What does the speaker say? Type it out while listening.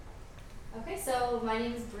Okay, so my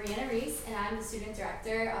name is Brianna Reese, and I'm the student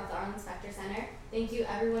director of the Arlen Specter Center. Thank you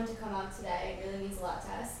everyone to come out today. It really means a lot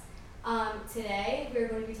to us. Today we're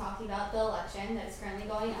going to be talking about the election that is currently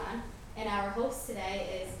going on, and our host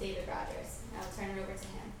today is David Rogers. I'll turn it over to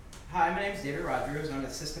him. Hi, my name is David Rogers. I'm an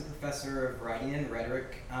assistant professor of writing and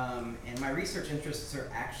rhetoric, and my research interests are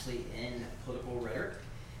actually in political rhetoric.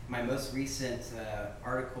 My most recent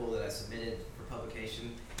article that I submitted for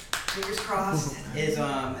publication, fingers crossed, is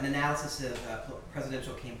an analysis of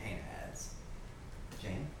presidential campaign ads.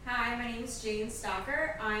 Jane? Hi, my name is Jane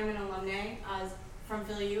Stocker. I'm an alumni from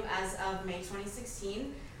PhilU as of May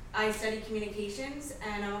 2016. I study communications,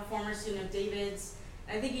 and I'm a former student of David's.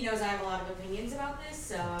 I think he knows I have a lot of opinions about this,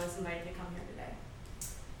 so I was invited to come here today.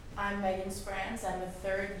 I'm Megan Sprance. I'm a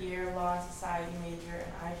third-year law and society major,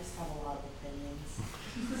 and I just have a lot of opinions.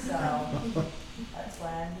 So that's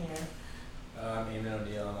why I'm here. I'm Eamon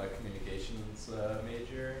O'Neill. I'm a communications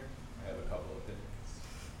major. I have a couple of opinions.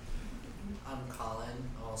 I'm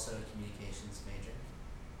Colin, also a communications major.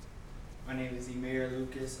 My name is Emir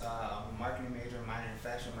Lucas. I'm a marketing major, minor in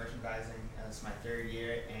fashion merchandising. It's my third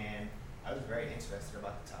year, and I was very interested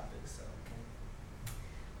about the topic. So,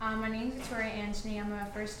 my name is Victoria Antony. I'm a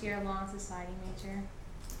first-year law and society major.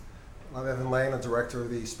 I'm Evan Lane, a director of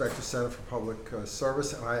the Specter Center for Public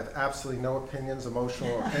Service, and I have absolutely no opinions,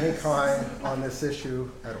 emotional or any kind, on this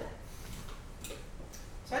issue at all.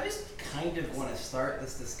 So I just kind of want to start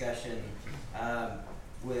this discussion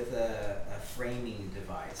with a framing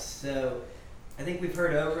device. So I think we've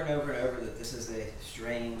heard over and over and over that this is a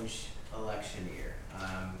strange election year,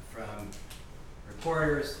 from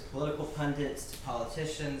reporters to political pundits to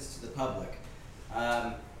politicians to the public.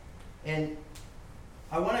 And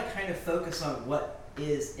I want to kind of focus on what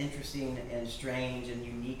is interesting and strange and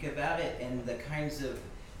unique about it, and the kinds of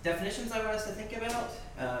definitions I want us to think about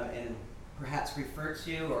and perhaps refer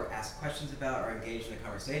to or ask questions about or engage in a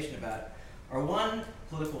conversation about are one,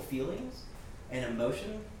 political feelings and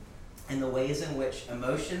emotion, and the ways in which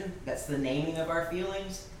emotion, that's the naming of our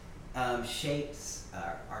feelings, shapes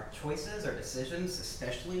our choices, our decisions,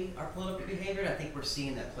 especially our political behavior. And I think we're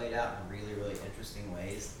seeing that played out in really, really interesting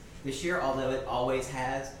ways this year, although it always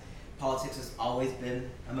has. Politics has always been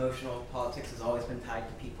emotional. Politics has always been tied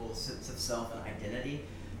to people's sense of self and identity.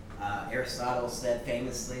 Aristotle said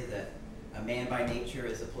famously that a man by nature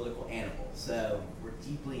is a political animal. So we're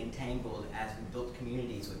deeply entangled as we built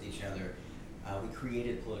communities with each other. We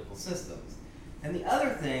created political systems. And the other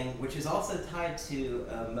thing, which is also tied to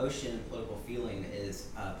emotion and political feeling, is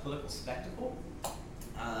political spectacle.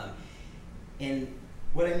 And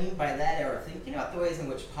what I mean by that are thinking about the ways in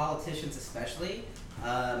which politicians especially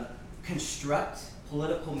construct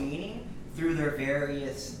political meaning through their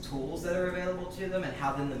various tools that are available to them, and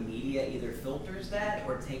how then the media either filters that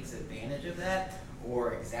or takes advantage of that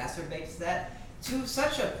or exacerbates that to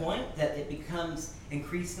such a point that it becomes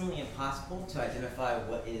increasingly impossible to identify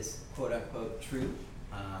what is quote-unquote true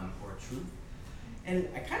or truth. And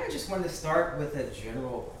I kind of just wanted to start with a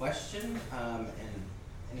general question, and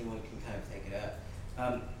anyone can kind of take it up.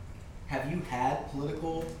 Have you had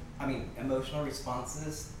emotional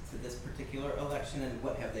responses to this particular election, and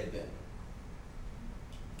what have they been?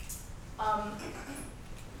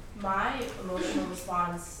 My emotional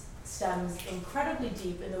response stems incredibly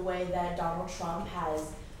deep in the way that Donald Trump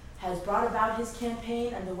has brought about his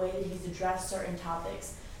campaign and the way that he's addressed certain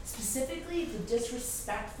topics. Specifically, the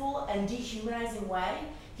disrespectful and dehumanizing way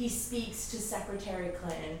he speaks to Secretary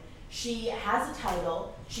Clinton. She has a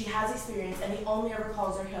title, she has experience, and he only ever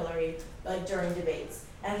calls her Hillary, during debates.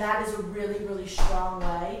 And that is a really, really strong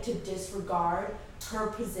way to disregard her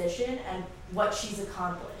position and what she's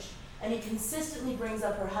accomplished. And he consistently brings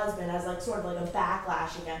up her husband as sort of a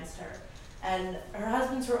backlash against her. And her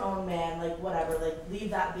husband's her own man, whatever, leave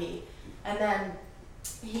that be. And then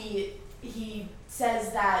he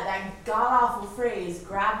says that god-awful phrase,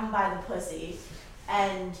 grab him by the pussy.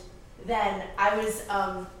 And then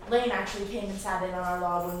Lane actually came and sat in on our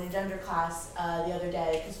law and gender class the other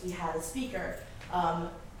day because we had a speaker.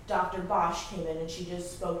 Dr. Bosch came in and she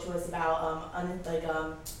just spoke to us about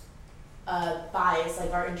bias,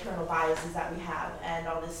 our internal biases that we have and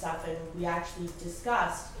all this stuff. And we actually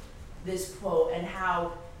discussed this quote and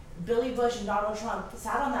how Billy Bush and Donald Trump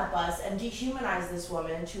sat on that bus and dehumanized this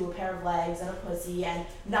woman to a pair of legs and a pussy and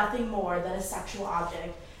nothing more than a sexual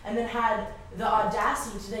object, and then had the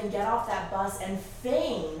audacity to then get off that bus and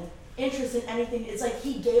feign interest in anything. It's like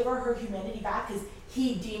he gave her humanity back because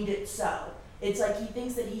he deemed it so. It's like he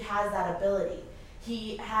thinks that he has that ability.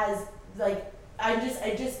 He has,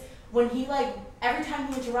 when he every time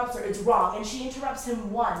he interrupts her, it's wrong. And she interrupts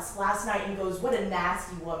him once last night and goes, "What a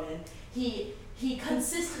nasty woman." He he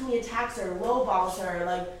consistently attacks her, lowballs her,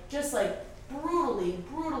 like just like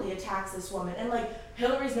brutally attacks this woman. And like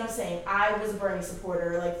Hillary's now saying, I was a Bernie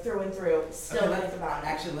supporter, like through and through. Still think about it.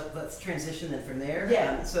 Actually, let's transition then from there.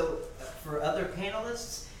 Yeah. For other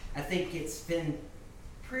panelists, I think it's been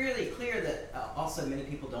pretty clear that also many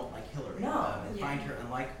people don't like Hillary and find her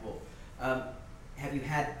unlikable. Have you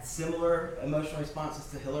had similar emotional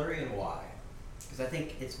responses to Hillary, and why? Because I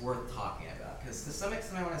think it's worth talking about. Because to some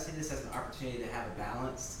extent, I want to see this as an opportunity to have a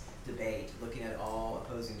balanced debate, looking at all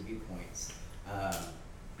opposing viewpoints.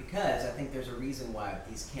 Because I think there's a reason why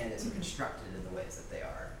these candidates are constructed in the ways that they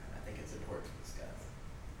are. And I think it's important to discuss.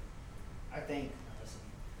 I think,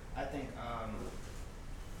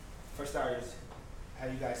 for starters,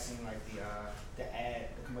 have you guys seen like the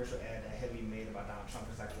commercial ad that Hillary made about Donald Trump?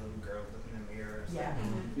 It's like a little girl looking in the mirror. Yeah.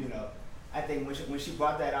 You know, I think when she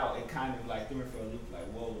brought that out, it kind of like threw me for a loop. Like,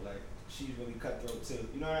 whoa, like she's really cutthroat too.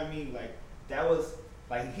 You know what I mean? Like that was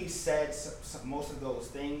like he said most of those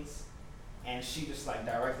things, and she just like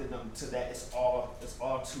directed them to that. It's all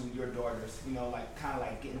to your daughters. You know, like kind of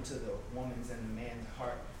like getting to the woman's and the man's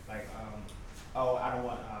heart. Like, oh, I don't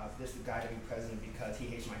want this guy to be president because he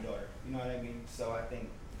hates my daughter. You know what I mean? So I think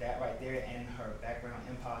that right there and her background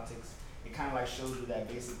in politics, it kind of like shows you that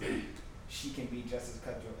basically she can be just as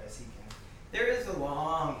cutthroat as he can. There is a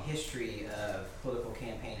long history of political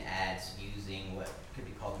campaign ads using what could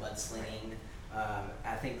be called mudslinging.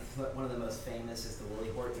 I think one of the most famous is the Willie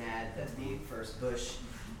Horton ad that the first Bush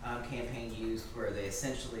campaign used, where they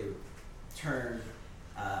essentially turned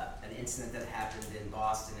an incident that happened in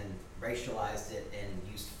Boston and racialized it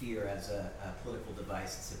and used fear as a political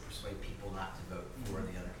device to persuade people not to vote for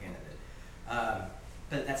the other candidate.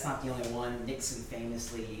 But that's not the only one. Nixon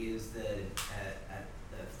famously used the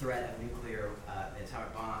threat of nuclear, the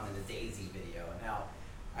atomic bomb in the Daisy video. Now,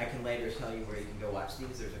 I can later tell you where you can go watch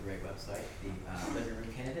these. There's a great website, the Living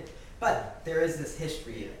Room Candidate. But there is this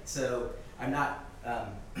history in it. So I'm not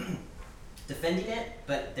defending it,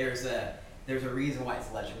 but there's a reason why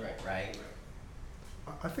it's legendary, right?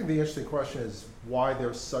 I think the interesting question is why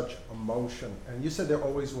there's such emotion. And you said there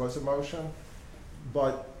always was emotion,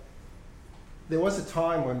 but there was a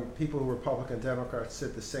time when people who were Republican and Democrats sit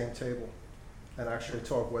at the same table and actually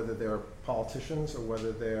talk, whether they're politicians or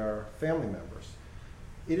whether they're family members.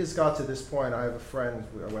 It has got to this point. I have a friend,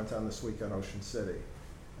 I went down this week on Ocean City,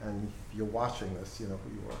 and if you're watching this, you know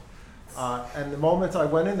who you are. And the moment I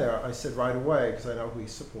went in there, I said right away, because I know who he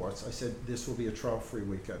supports, I said, this will be a Trump-free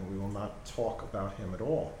weekend. We will not talk about him at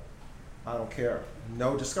all. I don't care.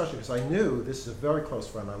 No discussion, because I knew, this is a very close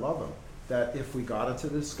friend, I love him, that if we got into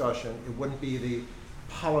the discussion, it wouldn't be the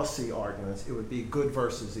policy arguments, it would be good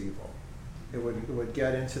versus evil. It would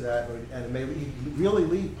get into that, and it may really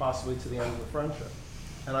lead possibly to the end of the friendship.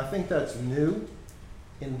 And I think that's new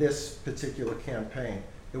in this particular campaign.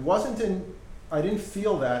 It wasn't I didn't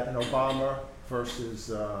feel that in Obama versus,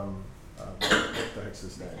 what the heck's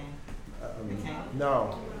his name?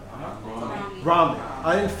 No. Romney.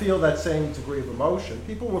 I didn't feel that same degree of emotion.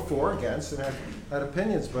 People were for, against, and had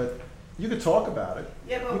opinions, but you could talk about it.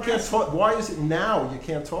 Yeah, but you can't talk. Why is it now you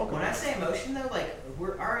can't talk about it? When I say emotion, though, like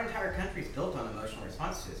our entire country is built on emotional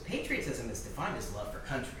response to this. Patriotism is defined as love for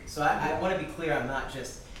country. So I want to be clear. I'm not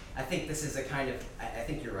just. I think this is a kind of. I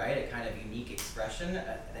think you're right. A kind of unique expression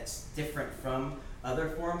that's different from other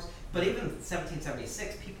forms. But even in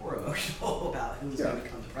 1776, people were emotional about who was going to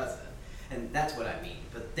become the president, and that's what I mean.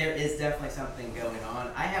 But there is definitely something going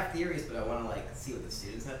on. I have theories, but I want to see what the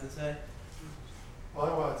students have to say. Well,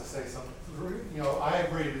 I wanted to say something. You know, I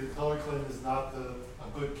agree that Hillary Clinton is not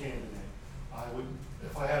a good candidate. I would,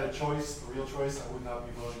 if I had a choice, the real choice, I would not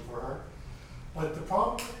be voting for her. But the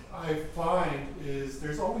problem I find is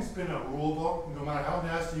there's always been a rule book. No matter how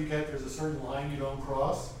nasty you get, there's a certain line you don't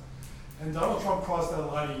cross. And Donald Trump crossed that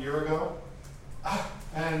line a year ago.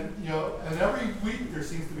 And you know, and every week there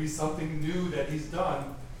seems to be something new that he's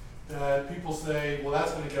done that people say, well,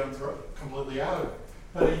 that's going to get him completely out of it.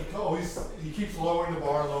 But he keeps lowering the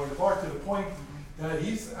bar to the point that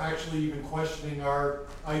he's actually even questioning our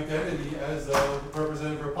identity as a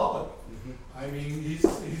representative republic. I mean, he's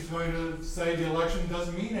going to say the election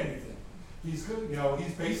doesn't mean anything. He's good, you know, he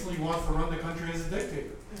basically wants to run the country as a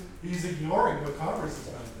dictator. He's ignoring what Congress is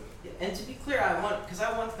going to do. And to be clear, I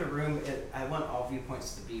want all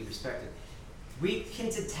viewpoints to be respected. We can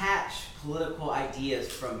detach political ideas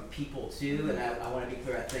from people too, and I want to be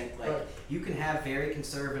clear. I think you can have very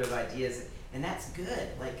conservative ideas, and that's good.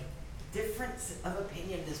 Like, difference of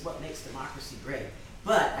opinion is what makes democracy great.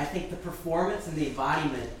 But I think the performance and the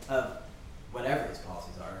embodiment of whatever his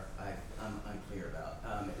policies are, I'm unclear about,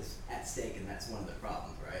 is at stake, and that's one of the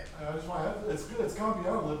problems, right? I just want to it's good. It's gone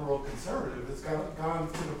beyond liberal conservative. It's gone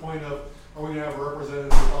to the point of, are we going to have a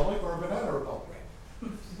representative republic or a banana republic?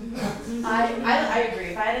 I agree.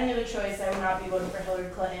 If I had any other choice, I would not be voting for Hillary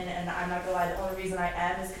Clinton, and I'm not gonna lie, the only reason I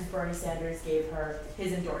am is because Bernie Sanders gave her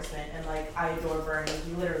his endorsement, and like, I adore Bernie,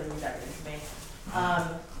 he literally means everything to me.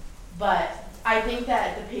 But I think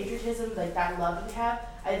that the patriotism, like that love that we have,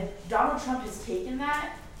 Donald Trump has taken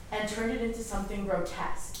that and turned it into something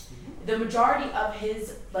grotesque. The majority of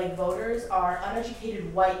his like voters are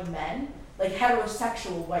uneducated white men, like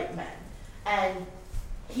heterosexual white men, and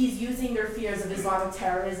he's using their fears of Islamic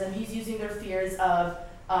terrorism. He's using their fears of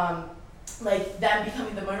like them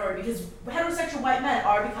becoming the minority, because heterosexual white men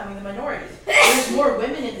are becoming the minority. There's more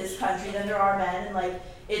women in this country than there are men, and like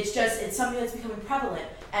it's something that's becoming prevalent.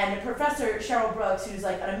 And Professor Cheryl Brooks, who's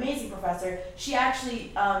like an amazing professor, she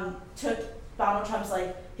actually took Donald Trump's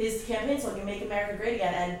like his campaign slogan, "Make America Great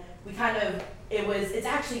Again," and it's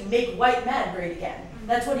actually "Make White Men Great Again."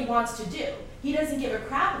 That's what he wants to do. He doesn't give a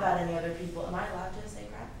crap about any other people. Am I allowed to say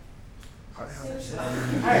crap?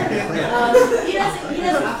 He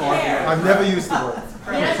doesn't care. I've never used the word.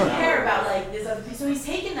 He doesn't care about like this other people. So he's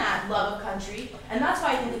taken that love of country, and that's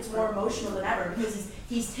why I think it's more emotional than ever, because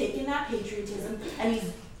he's taken that patriotism and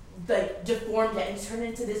he's like deformed it and turned it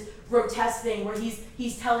into this grotesque thing where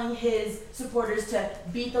he's telling his supporters to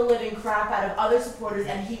beat the living crap out of other supporters,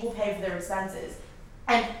 and he will pay for their expenses.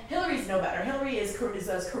 And Hillary's no better. Hillary is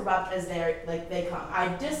as corrupt as they come. I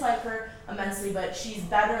dislike her immensely, but she's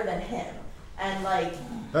better than him. And like,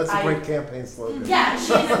 that's a great campaign slogan. Yeah,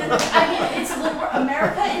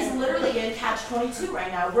 America is literally in catch-22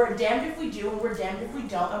 right now. We're damned if we do, and we're damned if we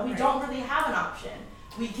don't, and we don't really have an option.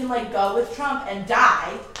 We can like go with Trump and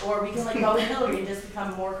die, or we can like go with Hillary and just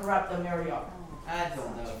become more corrupt than we already are. I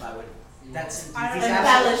don't know if I would. That's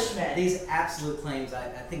embellishment. These absolute claims. I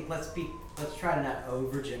think let's try to not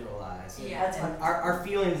overgeneralize. Yeah, that's fine. Our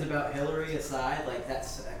feelings about Hillary aside, like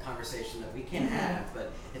that's a conversation that we can have,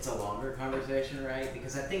 but it's a longer conversation, right?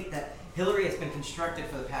 Because I think that Hillary has been constructed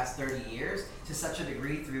for the past 30 years to such a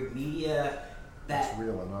degree through media that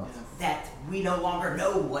real enough. That we no longer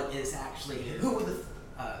know what is actually who is.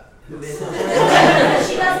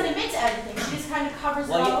 She doesn't admit to anything. She just kind of covers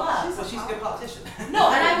it all up. Well, she's a good politician.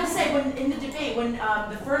 No, and I will say, when in the debate, when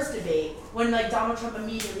the first debate, when like Donald Trump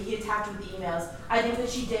immediately he attacked her with the emails, I think that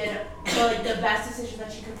she did the best decision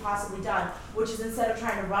that she could possibly done, which is instead of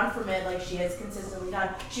trying to run from it like she has consistently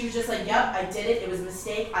done, she was just like, "Yep, I did it. It was a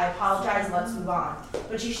mistake. I apologize. Let's move on."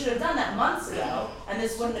 But she should have done that months ago, and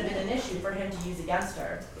this wouldn't have been an issue for him to use against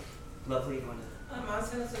her. Lovely, you want to? I was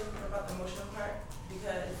going to say something about the emotional part,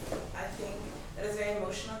 because I think that it's very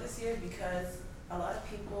emotional this year, because a lot of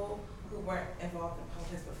people who weren't involved in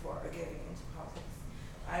politics before are getting into politics.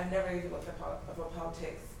 I've never even looked about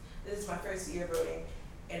politics. This is my first year voting,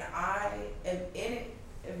 and I am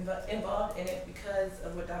involved in it because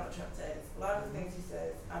of what Donald Trump says. A lot of the things he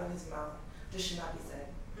says out of his mouth just should not be said.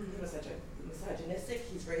 He's misogynistic,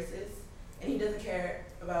 he's racist, and he doesn't care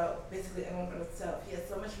about basically anyone but himself. He has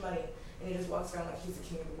so much money, and he just walks around like he's the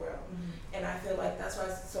king of the world. And I feel like that's why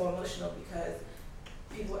it's so emotional, because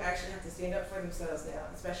people actually have to stand up for themselves now,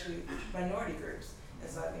 especially minority groups.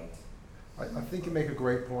 And so I think you make a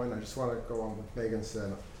great point. I just want to go on what Megan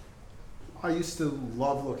said. I used to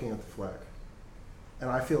love looking at the flag, and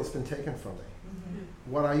I feel it's been taken from me.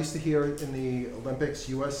 What I used to hear in the Olympics,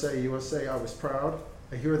 USA, USA, I was proud.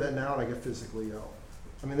 I hear that now and I get physically ill.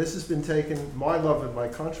 I mean, this has been taken, my love of my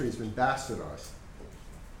country has been bastardized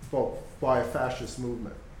by a fascist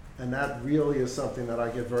movement. And that really is something that I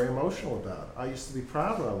get very emotional about. I used to be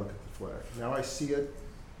proud when I look at the flag. Now I see it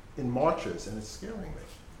in marches, and it's scaring me.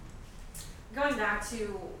 Going back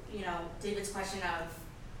to, David's question of,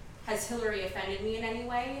 has Hillary offended me in any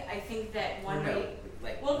way? I think that one way,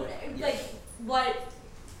 what,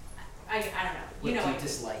 I don't know. What do you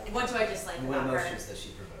dislike? What do I dislike and about her? What emotions does she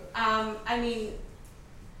provoke? I mean,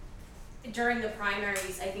 during the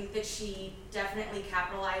primaries, I think that she definitely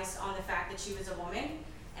capitalized on the fact that she was a woman.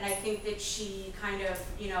 And I think that she kind of,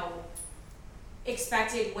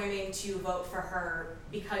 expected women to vote for her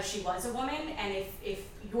because she was a woman. And if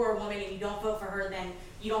you're a woman and you don't vote for her, then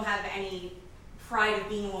you don't have any pride of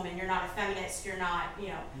being a woman. You're not a feminist. You're not,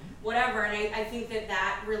 whatever. And I think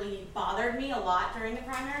that really bothered me a lot during the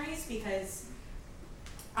primaries, because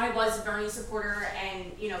I was a Bernie supporter,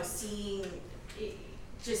 and, seeing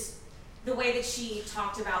just the way that she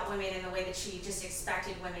talked about women and the way that she just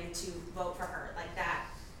expected women to vote for her like that.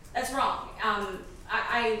 That's wrong.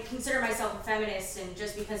 I consider myself a feminist, and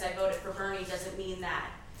just because I voted for Bernie doesn't mean that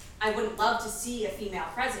I wouldn't love to see a female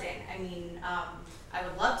president. I mean, I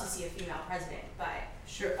would love to see a female president, but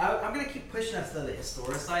Sure. I'm going to keep pushing us, though, to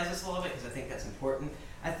historicize this a little bit because I think that's important.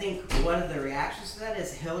 I think one of the reactions to that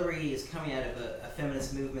is Hillary is coming out of a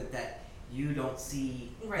feminist movement that you don't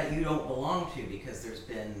see, Right. that you don't belong to because there's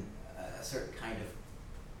been a certain kind of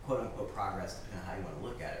quote-unquote progress, depending on how you want to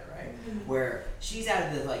look at it, right? Mhm. Where she's out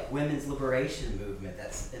of the like women's liberation movement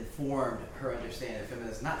that's informed her understanding of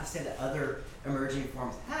feminism. Not to say that other emerging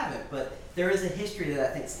forms haven't, but there is a history that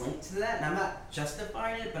I think is linked to that, and I'm not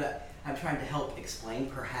justifying it, but I'm trying to help explain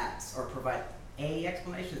perhaps, or provide a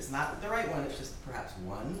explanation. It's not the right one, it's just perhaps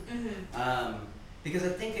one. Because I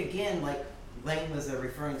think, again, like Lane was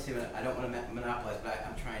referring to, and I don't want to monopolize, but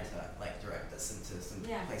I'm trying to like direct us into some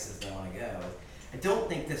places that I want to go. I don't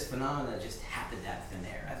think this phenomenon just happened out of thin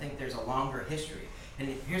air. I think there's a longer history. And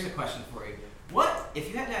here's a question for you. What, if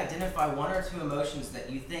you had to identify one or two emotions that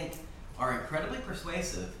you think are incredibly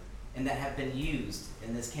persuasive and that have been used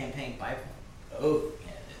in this campaign by both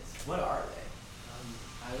candidates, what are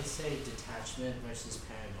they? I would say detachment versus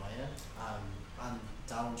paranoia. On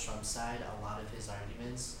Donald Trump's side, a lot of his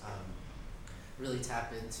arguments really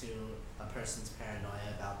tap into a person's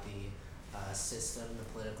paranoia about the system, the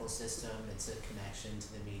political system. It's a connection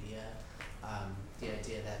to the media. The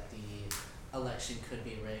idea that the election could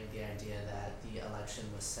be rigged, the idea that the election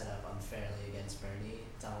was set up unfairly against Bernie,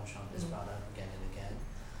 Donald Trump has brought up again and again.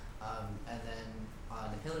 And then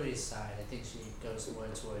on Hillary's side, I think she goes more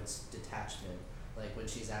towards detachment. Like when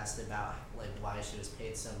she's asked about like why she was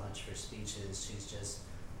paid so much for speeches, she's just,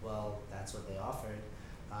 well, that's what they offered.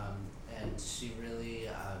 And she really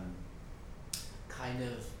kind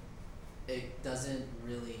of, it doesn't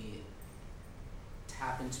really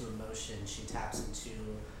tap into emotion. She taps into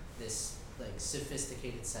this like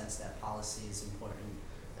sophisticated sense that policy is important,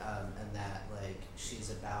 and that like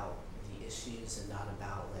she's about the issues and not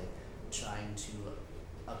about like trying to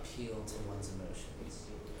appeal to one's emotions.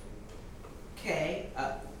 Okay.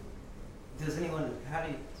 Does anyone? How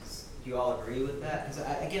do you all agree with that? Because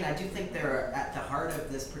again, I do think there are at the heart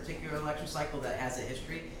of this particular election cycle that has a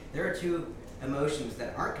history. There are two emotions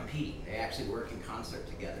that aren't competing. They actually work in concert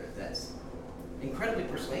together. That's incredibly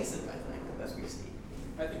persuasive, I think, as we see.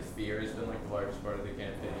 I think fear has been like the largest part of the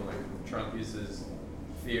campaign. Like Trump uses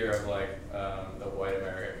fear of like the white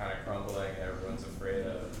America kind of crumbling, and everyone's afraid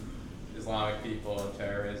of Islamic people and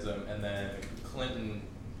terrorism, and then Clinton,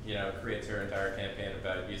 creates her entire campaign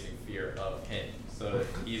about using fear of him. So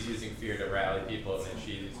he's using fear to rally people, and then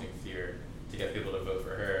she's using fear to get people to vote for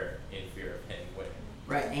her in fear of him winning.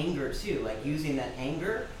 Right, anger too, like using that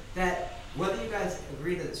anger that, whether you guys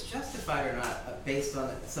agree that it's justified or not, based on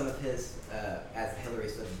some of his, as Hillary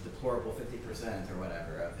said, deplorable 50% or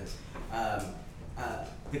whatever of his,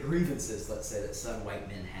 the grievances, let's say, that some white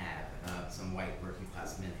men have, some white working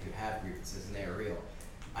class men who have grievances, and they're real.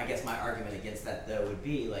 I guess my argument against that, though, would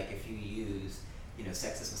be like if you use,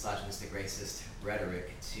 sexist, misogynistic, racist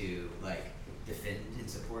rhetoric to like defend and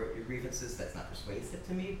support your grievances, that's not persuasive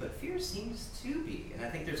to me. But fear seems to be, and I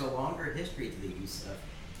think there's a longer history to the use of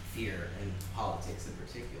fear in politics in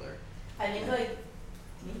particular. I think like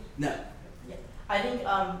me? No. Yeah. I think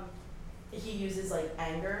he uses like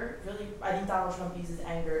anger really. I think Donald Trump uses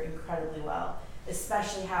anger incredibly well,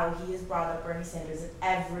 especially how he has brought up Bernie Sanders in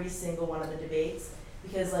every single one of the debates,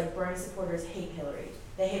 because like Bernie supporters hate Hillary.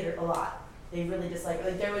 They hate her a lot. They really dislike her.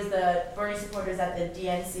 Like there was the Bernie supporters at the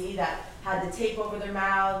DNC that had the tape over their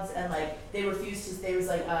mouths, and like they refused to. They was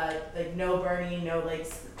like no Bernie, no like.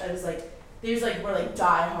 It was like they was like were like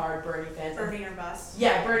diehard Bernie fans. Bernie or bust.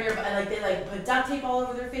 Yeah, Bernie or bust. And like they like put duct tape all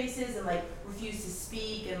over their faces and like refused to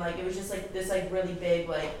speak, and like it was just like this like really big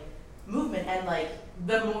like movement. And like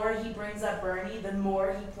the more he brings up Bernie, the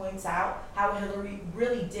more he points out how Hillary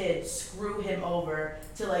really did screw him over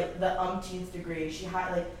to like the umpteenth degree. She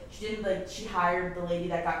hired the lady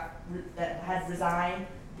that had resigned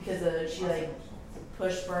because she like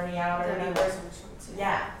pushed Bernie out or whatever.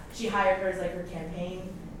 Yeah, she hired her as like her campaign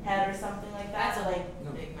head or something like that. So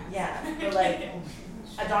like, big mess. yeah, but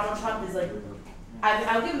like Donald Trump is like,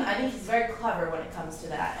 I'll give him. I think he's very clever when it comes to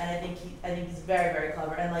that, and I think he's very, very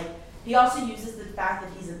clever. And like he also uses the fact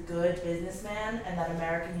that he's a good businessman and that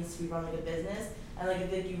America needs to be run like a business. And like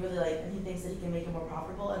if you really like, and he thinks that he can make it more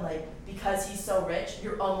profitable, and like because he's so rich,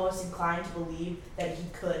 you're almost inclined to believe that he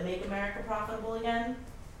could make America profitable again.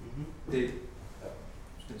 Mm-hmm. Dave, I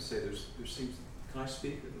was going to say there seems. Can I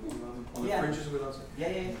speak on the Yeah. fringes of it?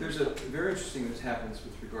 Yeah. There's a very interesting that happens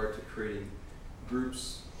with regard to creating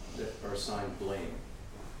groups that are assigned blame.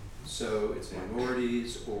 So it's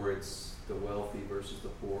minorities, or it's the wealthy versus the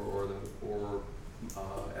poor, or the poor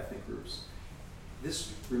ethnic groups.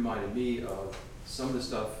 This reminded me of some of the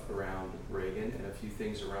stuff around Reagan and a few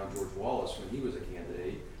things around George Wallace when he was a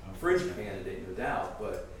candidate, fringe candidate, no doubt,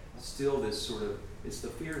 but still this sort of, it's the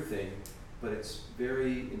fear thing, but it's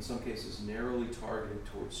very, in some cases, narrowly targeted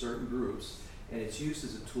towards certain groups, and it's used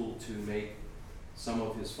as a tool to make some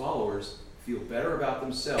of his followers feel better about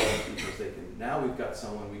themselves because they can, now we've got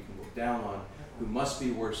someone we can look down on who must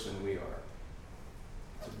be worse than we are.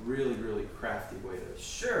 It's a really, really crafty way to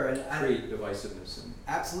create divisiveness.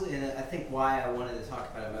 Absolutely, and I think why I wanted to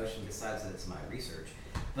talk about emotion, besides that it's my research,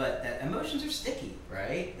 but that emotions are sticky,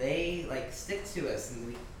 right? They like stick to us,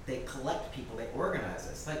 and they collect people, they organize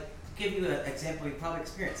us. Like, to give you an example you've probably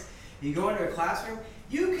experienced. You go into a classroom,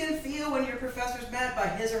 you can feel when your professor's mad by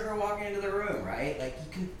his or her walking into the room, right? Like,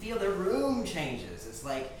 you can feel the room changes. It's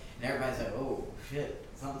like, and everybody's like, oh shit,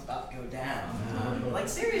 something's about to go down. Like,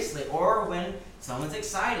 seriously. Or when someone's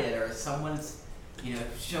excited or someone's,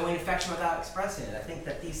 showing affection without expressing it. I think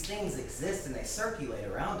that these things exist and they circulate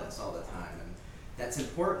around us all the time. And that's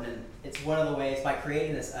important. And it's one of the ways, by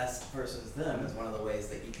creating this us versus them, is one of the ways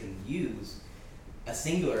that you can use a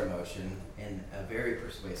singular emotion in a very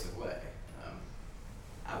persuasive way.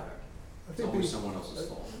 I would argue. It's always someone else's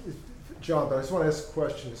fault. John, but I just want to ask a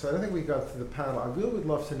question, because I don't think we got through the panel. I really would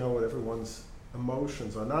love to know what everyone's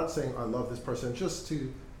emotions are. Not saying I love this person, just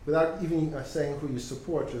to, without even saying who you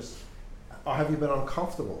support, just have you been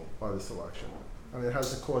uncomfortable by this election? I mean,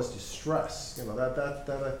 has it caused you stress?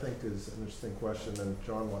 That I think is an interesting question, and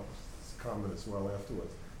John wants to comment as well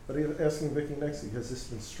afterwards. But asking Vicki next, has this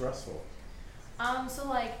been stressful? So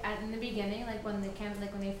like in the beginning, like when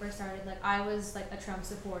they first started, like I was like a Trump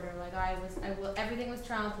supporter. Like everything was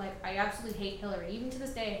Trump. Like I absolutely hate Hillary. Even to this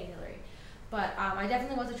day, I hate Hillary. But I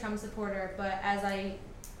definitely was a Trump supporter. But as I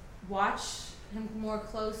watch him more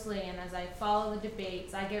closely and as I follow the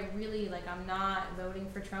debates, I get really like, I'm not voting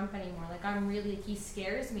for Trump anymore. Like he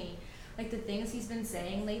scares me. Like the things he's been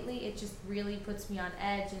saying lately, it just really puts me on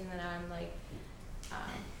edge. And then I'm like,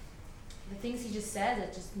 the things he just says,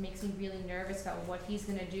 it just makes me really nervous about what he's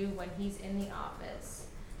gonna do when he's in the office.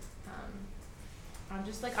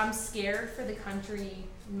 I'm scared for the country,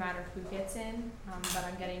 no matter who gets in, but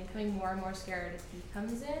I'm becoming more and more scared if he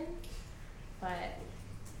comes in. But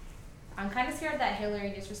I'm kind of scared that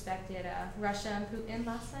Hillary disrespected Russia and Putin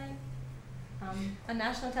last night on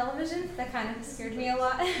national television. That kind of scared me a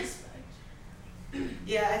lot.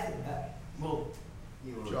 Yeah, I think,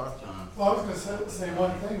 John. Well, I was going to say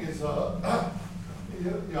one thing is, I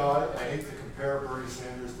hate to compare Bernie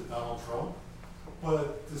Sanders to Donald Trump,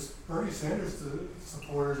 but Bernie Sanders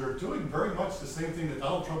supporters are doing very much the same thing that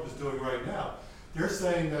Donald Trump is doing right now. They're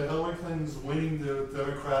saying that Hillary Clinton's winning the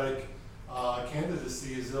Democratic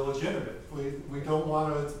candidacy is illegitimate. We don't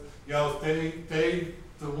want to,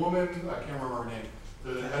 the woman, I can't remember her name,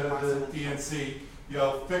 the head of the DNC,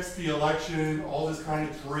 fixed the election, all this kind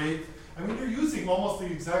of trade. I mean, they're using almost the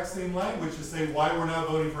exact same language to say why we're not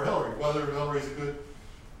voting for Hillary. Whether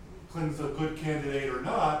Clinton's a good candidate or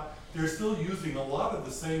not, they're still using a lot of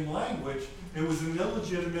the same language. It was an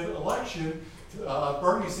illegitimate election.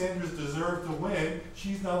 Bernie Sanders deserved to win.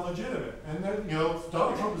 She's not legitimate. And then,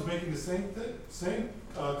 Donald Trump was making the same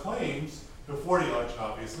claims before the election,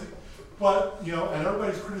 obviously. But, and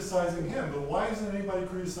everybody's criticizing him. But why isn't anybody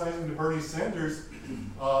criticizing the Bernie Sanders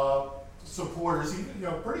supporters?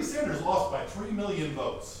 Bernie Sanders lost by 3 million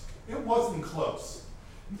votes. It wasn't close.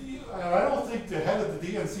 I don't think the head of the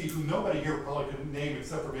DNC, who nobody here probably could name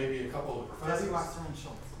except for maybe a couple of the professors.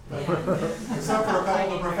 Except for a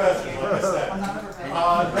couple of professors, like I said. I'm not a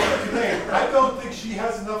professor. I don't think she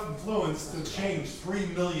has enough influence to change 3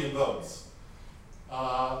 million votes.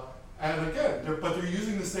 And again, they're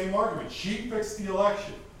using the same argument. She fixed the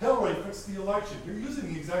election. Hillary fixed the election. They're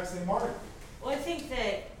using the exact same argument. Well, I think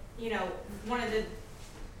that, one of the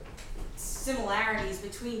similarities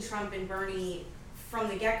between Trump and Bernie from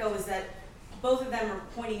the get-go is that both of them are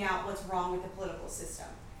pointing out what's wrong with the political system.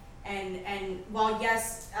 And while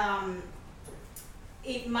yes,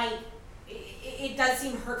 it does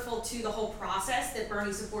seem hurtful to the whole process that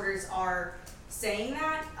Bernie supporters are saying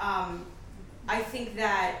that, I think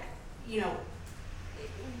that,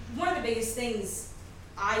 one of the biggest things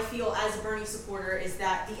I feel as a Bernie supporter is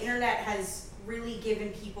that the internet has really given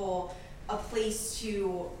people a place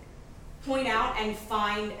to point out and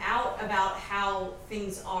find out about how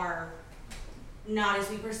things are not as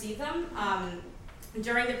we perceive them.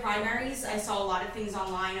 During the primaries, I saw a lot of things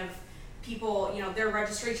online of people, their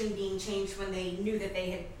registration being changed when they knew that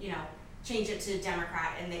they had, changed it to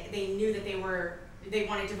Democrat, and they knew that they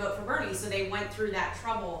wanted to vote for Bernie, so they went through that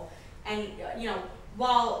trouble. And,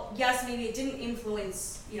 while, yes, maybe it didn't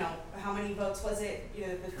influence, how many votes was it,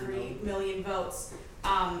 the 3 million votes,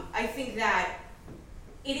 I think that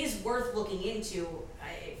it is worth looking into,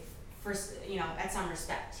 for, at some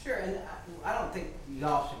respect. Sure, and I don't think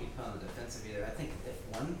y'all should be put on the defensive either. I think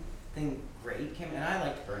if one thing great came, and I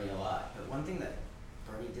liked Bernie a lot, but one thing that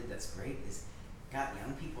Bernie did that's great is got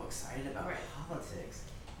young people excited about Right. politics.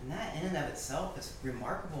 And that in and of itself is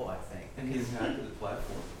remarkable, I think. And he impacted the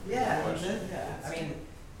platform. Yeah, No question. yeah. I mean,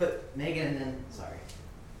 but Megan and then, sorry.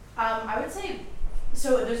 I would say,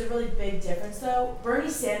 so there's a really big difference though. Bernie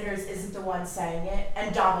Sanders isn't the one saying it,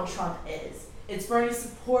 and Donald Trump is. It's Bernie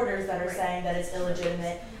supporters that are Right. saying that it's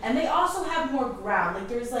illegitimate, and they also have more ground.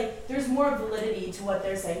 There's more validity to what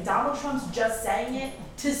they're saying. Donald Trump's just saying it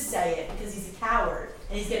to say it because he's a coward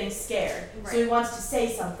and he's getting scared, so he Right. wants to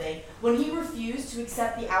say something. When he refused to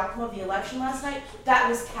accept the outcome of the election last night, that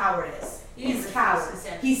was cowardice. He didn't He's refuse coward. to say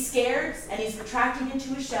it. He's scared and he's retracting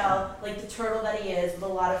into a shell like the turtle that he is with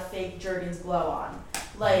a lot of fake Jergens glow on.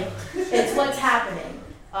 Like, it's what's happening.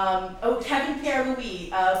 Kevin Pierre Louis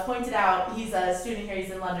pointed out, he's a student here,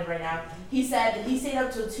 he's in London right now. He said that he stayed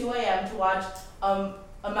up till 2 a.m. to watch a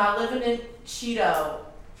malevolent Cheeto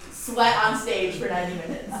sweat on stage for 90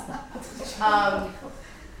 minutes.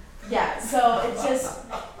 Yeah, so it's just,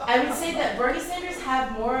 I would say that Bernie Sanders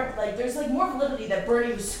have more, there's more validity that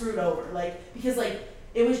Bernie was screwed over, because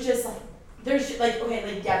it was just there's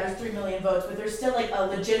there's 3 million votes, but there's still a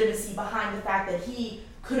legitimacy behind the fact that he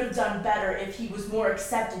could have done better if he was more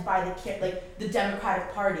accepted by the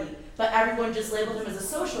Democratic Party. But everyone just labeled him as a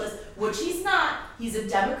socialist, which he's not. He's a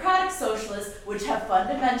democratic socialist, which have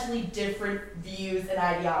fundamentally different views and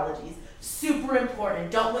ideologies. Super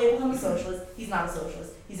important. Don't label him a socialist. He's not a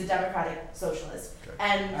socialist. He's a democratic socialist. Okay.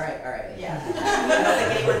 And All right. yeah. I don't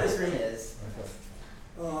think anyone in this room is.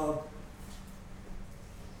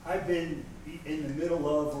 I've been in the middle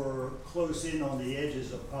of or close in on the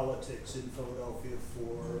edges of politics in Philadelphia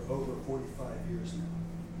for over 45 years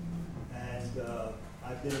now. And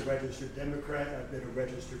I've been a registered Democrat, I've been a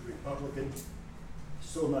registered Republican,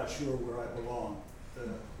 still not sure where I belong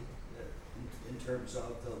in terms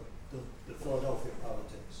of the Philadelphia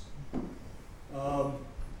politics.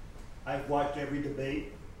 I've watched every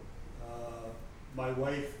debate. My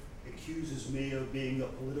wife accuses me of being a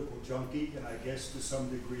political junkie, and I guess to some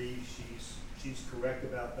degree she's correct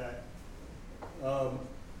about that.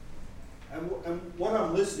 And what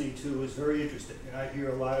I'm listening to is very interesting, and I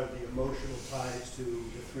hear a lot of the emotional ties to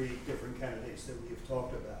the three different candidates that we've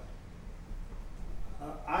talked about.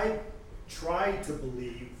 I try to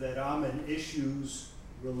believe that I'm an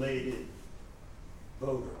issues-related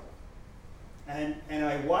voter. And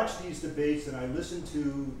I watch these debates and I listen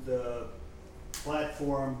to the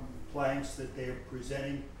platform planks that they're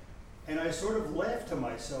presenting, and I sort of laugh to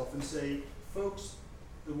myself and say, folks,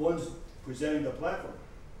 the ones presenting the platform,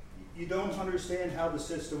 you don't understand how the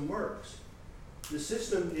system works. The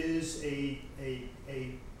system is in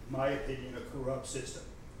my opinion, a corrupt system,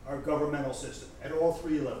 our governmental system, at all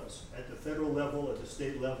three levels, at the federal level, at the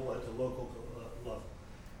state level, at the local level.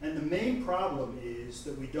 And the main problem is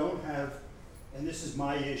that we don't have, and this is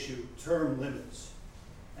my issue, term limits.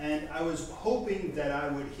 And I was hoping that I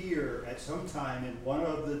would hear at some time in one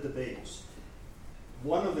of the debates,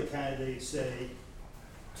 one of the candidates say,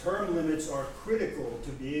 term limits are critical to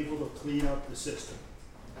be able to clean up the system.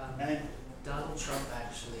 And Donald Trump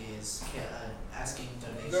actually is asking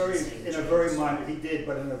donations. in a very minor, he did,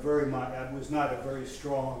 but in a very minor, it was not a very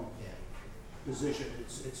strong position.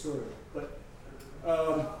 It's sort of, but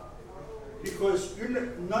because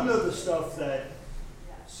none of the stuff that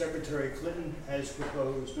Secretary Clinton has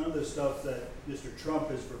proposed, none of the stuff that Mr. Trump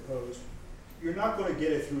has proposed, you're not going to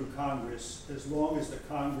get it through Congress as long as the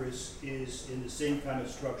Congress is in the same kind of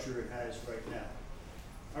structure it has right now.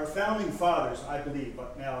 Our founding fathers, I believe,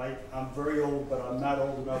 but now I'm very old, but I'm not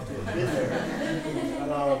old enough to have been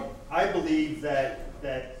there. I believe that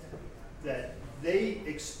they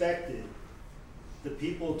expected the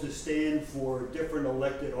people to stand for different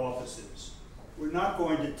elected offices. We're not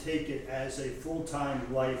going to take it as a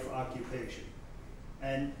full-time life occupation.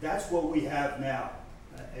 And that's what we have now.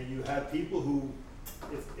 And you have people who,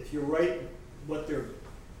 if you're right, what their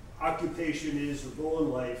occupation is or goal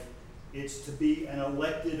in life, it's to be an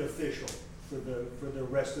elected official for the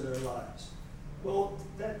rest of their lives. Well,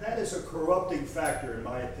 that is a corrupting factor, in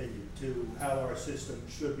my opinion, to how our system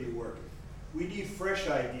should be working. We need fresh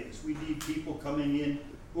ideas. We need people coming in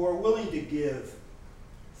who are willing to give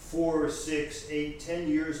 4, 6, 8, 10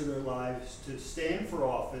 years of their lives to stand for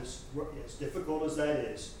office, as difficult as that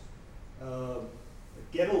is,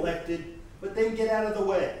 get elected, but then get out of the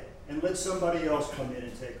way and let somebody else come in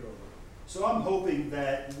and take over. So I'm hoping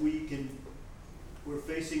that we're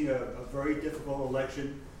facing a very difficult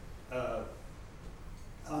election.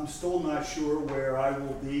 On I'm still not sure where I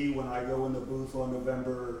will be when I go in the booth on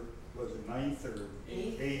November, was it 9th or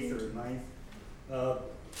 8th or 9th?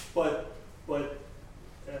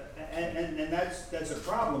 And that's a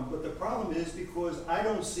problem. But the problem is because I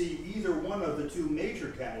don't see either one of the two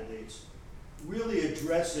major candidates really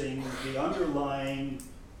addressing the underlying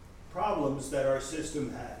problems that our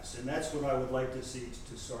system has. And that's what I would like to see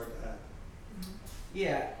to start to happen.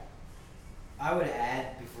 Yeah, I would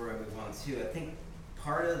add before I move on too, I think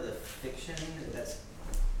part of the fiction that's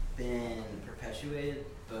been perpetuated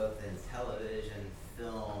both in television,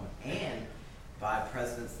 film, and by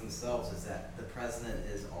presidents themselves is that the president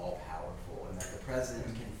is all powerful and that the president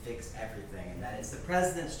can fix everything and that it's the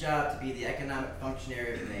president's job to be the economic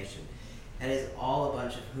functionary of the nation. That is all a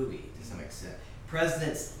bunch of hooey to some extent.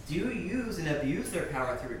 Presidents do use and abuse their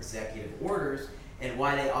power through executive orders, and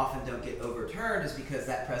why they often don't get overturned is because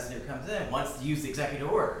that president who comes in wants to use the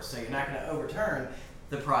executive orders. So you're not going to overturn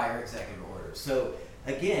the prior executive orders. So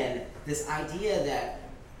again, this idea that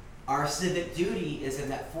our civic duty is in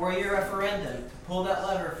that 4-year referendum to pull that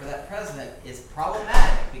lever for that president is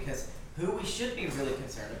problematic because who we should be really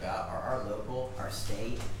concerned about are our local, our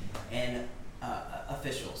state, and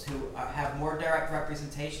officials who have more direct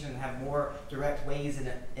representation and have more direct ways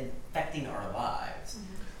in affecting our lives.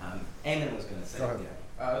 Eamon was going to say. Go ahead.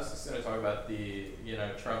 Yeah. I was just going to talk about the,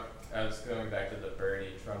 Trump. I was going back to the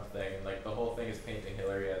Bernie Trump thing. Like, the whole thing is painting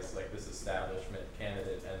Hillary as, like, this establishment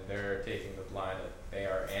candidate, and they're taking the line that they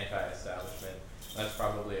are anti-establishment. That's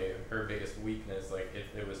probably her biggest weakness. Like,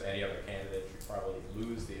 if it was any other candidate, she'd probably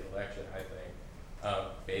lose the election, I think,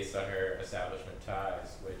 based on her establishment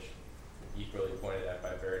ties, which equally pointed at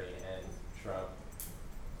by Bernie and Trump.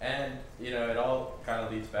 And, it all kind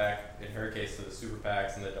of leads back, in her case, to the super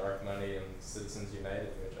PACs and the dark money and Citizens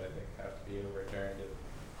United, which I think have to be overturned if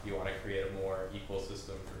you want to create a more equal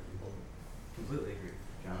system for people. Completely agree.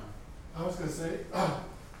 John? I was going to say,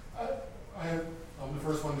 I'm the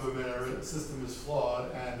first one to admit our system is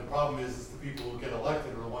flawed, and the problem is the people who get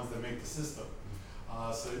elected are the ones that make the system.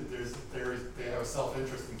 So they have a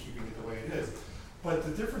self-interest in keeping it the way it is. But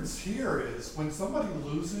the difference here is when somebody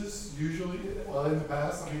loses, usually, well, in the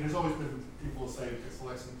past, there's always been people who say this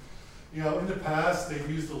election, in the past, they've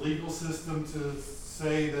used the legal system to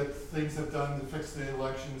say that things have done to fix the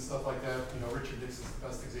election and stuff like that. Richard Nixon's the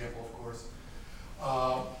best example, of course.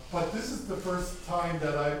 But this is the first time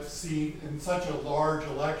that I've seen in such a large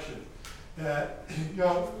election that,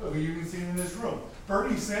 we even seen in this room.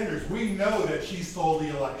 Bernie Sanders, we know that she stole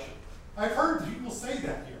the election. I've heard people say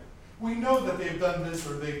that here. We know that they've done this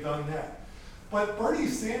or they've done that. But Bernie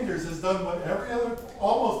Sanders has done what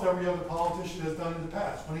almost every other politician has done in the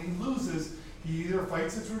past. When he loses, he either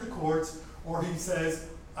fights it through the courts or he says,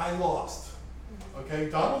 I lost. Okay,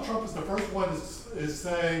 Donald Trump is the first one is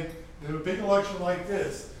saying, in a big election like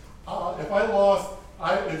this, if I lost,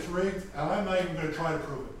 it's rigged, and I'm not even going to try to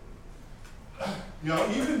prove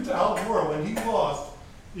it. Even to Al Gore, when he lost,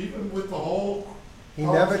 even with the whole He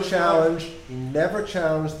never challenged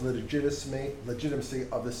the legitimacy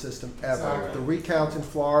of the system ever. Exactly. The recount in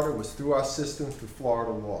Florida was through our system, through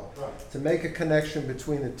Florida law. Right. To make a connection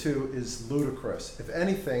between the two is ludicrous. If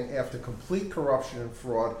anything, after complete corruption and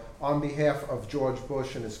fraud on behalf of George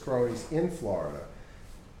Bush and his cronies in Florida,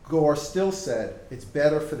 Gore still said, it's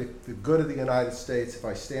better for the good of the United States if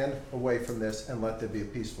I stand away from this and let there be a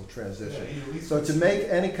peaceful transition. Yeah, So to make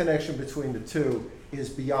any connection between the two is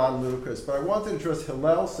beyond ludicrous. But I wanted to address,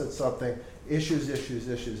 Hillel said something, issues,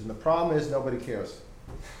 and the problem is nobody cares.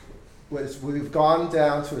 We've gone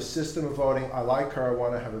down to a system of voting, I like her, I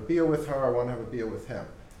want to have a beer with her, I want to have a beer with him.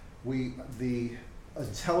 The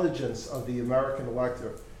intelligence of the American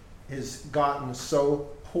electorate has gotten so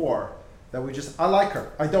poor that I like her,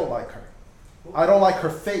 I don't like her. I don't like her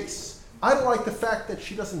face. I don't like the fact that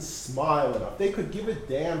she doesn't smile enough. They could give a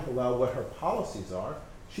damn, Hillel, what her policies are.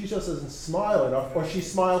 She just doesn't smile enough, or she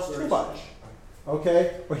smiles too much,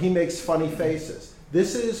 okay? Or he makes funny faces.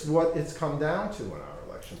 This is what it's come down to in our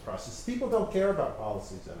election process. People don't care about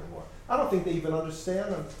policies anymore. I don't think they even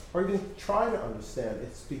understand them, or even try to understand.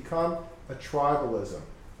 It's become a tribalism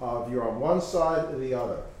of you're on one side or the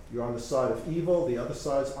other. You're on the side of evil, the other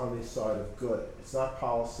side's on the side of good. It's not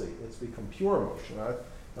policy, it's become pure emotion.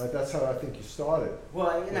 That's how I think you started.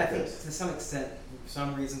 Well, and I think to some extent,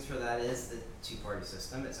 some reasons for that is the two-party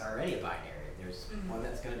system. It's already a binary. There's one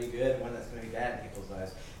that's going to be good, one that's going to be bad in people's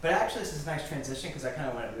lives. But actually, this is a nice transition because I kind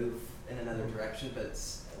of want to move in another direction, but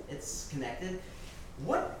it's connected.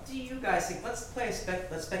 What do you guys think? Let's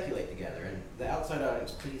speculate together, and the outside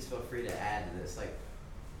audience, please feel free to add to this. Like,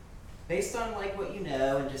 based on what you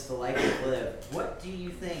know and just the life you've lived, what do you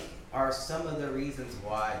think are some of the reasons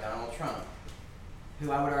why Donald Trump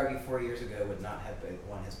who I would argue 4 years ago would not have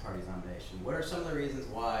won his party's nomination. What are some of the reasons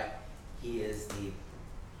why he is the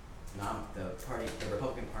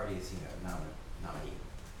Republican Party's nominee?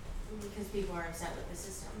 Because people are upset with the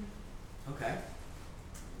system. Okay.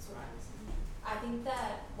 That's what I'm saying. I think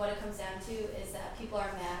that what it comes down to is that people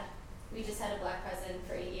are mad. We just had a black president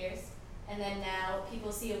for 8 years, and then now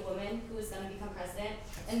people see a woman who is going to become president,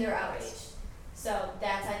 and they're outraged. So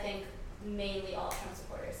that's, I think, mainly all Trump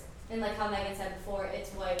supporters. And like how Megan said before,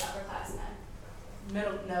 it's white upper class men.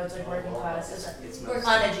 No, it's like working class, It's Working-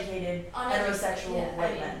 uneducated, Uneducated, heterosexual yeah, white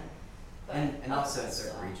I mean, men. But And also in upper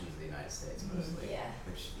certain class. regions of the United States, mostly. Yeah.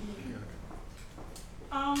 Which,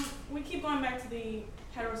 We keep going back to the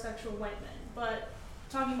heterosexual white men, but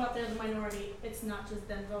talking about they're the minority, it's not just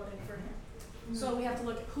them voting for him. So we have to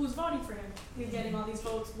look at who's voting for him. He's getting all these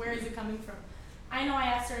votes. Where is it coming from? I know I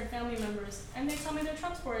asked certain family members, and they tell me they're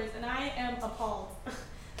Trump supporters, and I am appalled.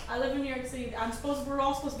 I live in New York City. We're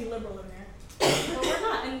all supposed to be liberal in there, but we're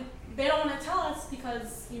not. And they don't want to tell us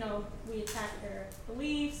because we attack their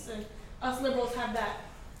beliefs, and us liberals have that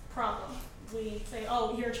problem. We say,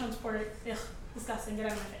 "Oh, you're a Trump supporter. Ugh, disgusting. Get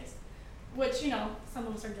out of my face." Which some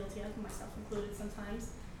of us are guilty of, myself included sometimes.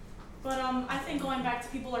 But I think going back to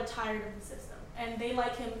people are tired of the system, and they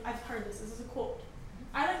like him. I've heard this. This is a quote.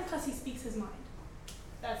 I like him because he speaks his mind.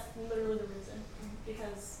 That's literally the reason.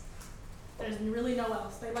 Because there's really no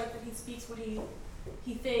else. They like that he speaks what he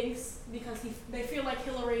thinks because they feel like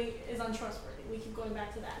Hillary is untrustworthy. We keep going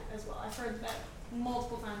back to that as well. I've heard that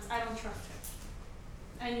multiple times. I don't trust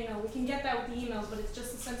her. And we can get that with the emails, but it's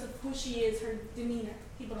just a sense of who she is, her demeanor.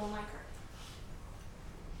 People don't like her.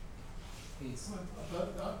 He's I'm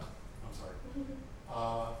sorry.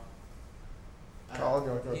 Colin, you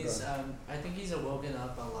want to go he's ahead? I think he's awoken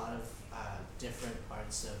up a lot of different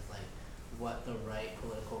parts of like what the right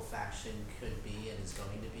political faction could be and is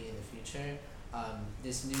going to be in the future.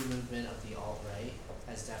 This new movement of the alt-right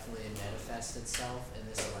has definitely manifested itself in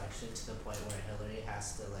this election to the point where Hillary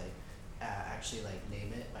has to actually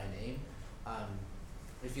name it by name.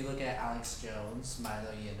 If you look at Alex Jones,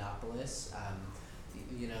 Milo Yiannopoulos,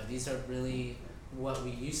 these are really what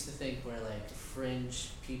we used to think were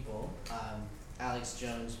fringe people. Alex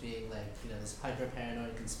Jones being this hyper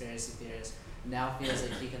paranoid conspiracy theorist now feels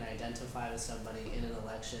like he can identify with somebody in an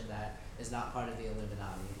election that is not part of the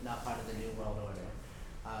Illuminati, not part of the New World Order.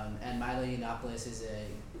 And Milo Yiannopoulos is a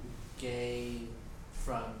gay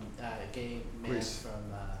man Greece.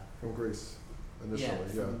 From Greece, initially,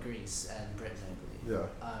 yeah. From Greece and Britain, I believe.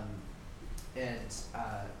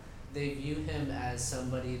 Yeah. They view him as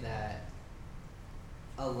somebody that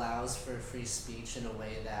allows for free speech in a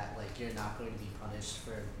way that you're not going to be punished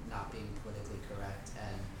for not being politically correct,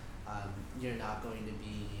 and you're not going to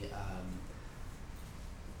be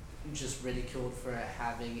just ridiculed for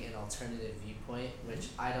having an alternative viewpoint, which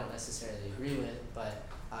I don't necessarily agree with, but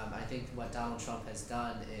I think what Donald Trump has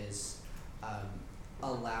done is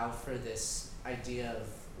allow for this idea of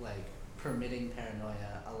permitting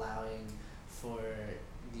paranoia, allowing for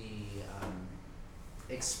the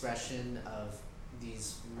expression of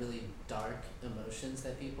these really dark emotions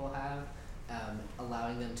that people have,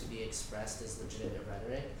 allowing them to be expressed as legitimate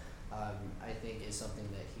rhetoric, I think is something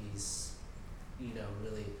that he's,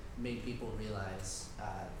 really made people realize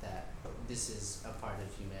that this is a part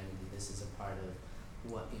of humanity, this is a part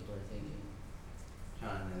of what people are thinking.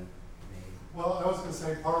 John and Megan. Well, I was going to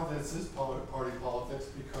say part of this is party politics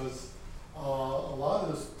because a lot of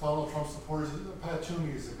those Donald Trump supporters, Pat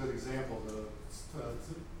Toomey is a good example, the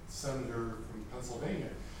senator from Pennsylvania.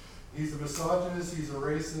 He's a misogynist, he's a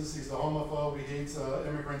racist, he's a homophobe, he hates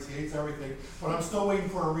immigrants, he hates everything, but I'm still waiting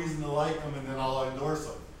for a reason to like him and then I'll endorse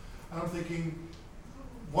him. And I'm thinking,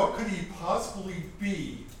 what could he possibly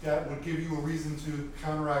be that would give you a reason to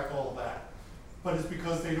counteract all of that? But it's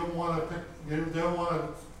because they don't want to they don't want to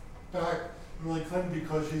back Hillary Clinton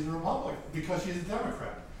because she's a Republican, because she's a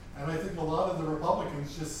Democrat. And I think a lot of the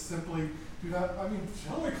Republicans just simply do not,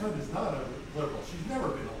 Hillary Clinton is not a liberal. She's never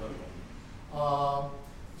been a liberal.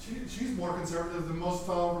 She's more conservative than most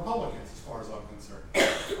Republicans, as far as I'm concerned.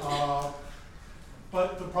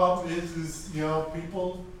 But the problem is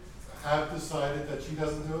people have decided that she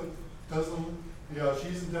doesn't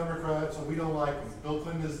she's a Democrat, so we don't like him. Bill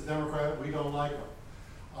Clinton is a Democrat, we don't like him.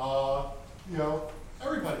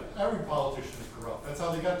 Every politician is corrupt. That's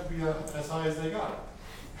how they got to be as high as they got.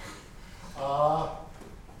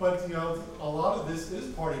 But a lot of this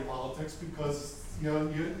is party politics because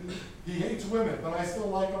he hates women, but I still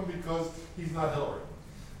like him because he's not Hillary.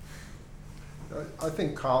 I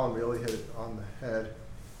think Colin really hit it on the head.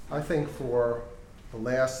 I think for the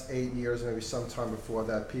last 8 years, maybe sometime before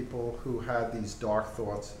that, people who had these dark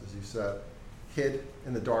thoughts, as you said, hid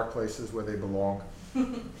in the dark places where they belong.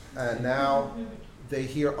 And now they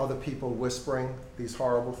hear other people whispering these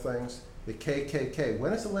horrible things. The KKK.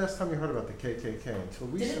 When is the last time you heard about the KKK? Until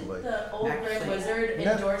recently. Didn't the old Red Actually- Wizard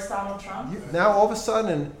endorse Donald Trump? Now all of a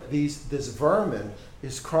sudden, this vermin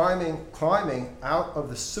is climbing out of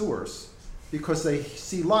the sewers because they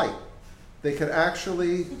see light. They can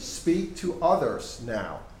actually speak to others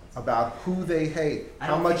now about who they hate,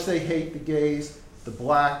 how much they hate the gays, the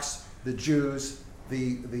blacks, the Jews,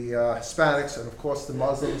 the Hispanics, and of course the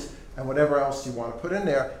Muslims, and whatever else you want to put in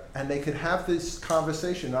there. And they could have this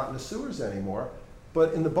conversation not in the sewers anymore,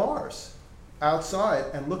 but in the bars, outside,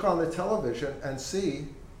 and look on the television and see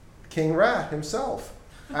King Rat himself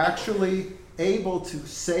actually able to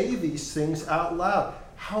say these things out loud.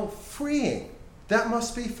 How freeing that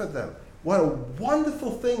must be for them. What a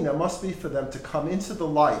wonderful thing that must be for them to come into the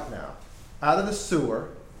light now, out of the sewer,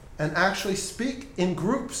 and actually speak in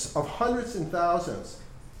groups of hundreds and thousands,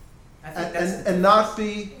 and not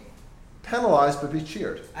be penalized but be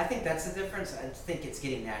cheered. I think that's the difference. I think it's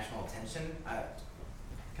getting national attention.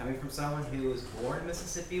 Coming from someone who was born in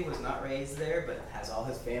Mississippi, was not raised there, but has all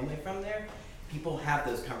his family from there, people have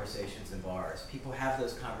those conversations in bars. People have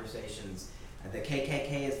those conversations. The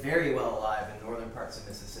KKK is very well alive in northern parts of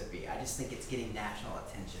Mississippi. I just think it's getting national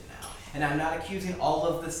attention now. And I'm not accusing all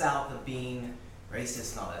of the South of being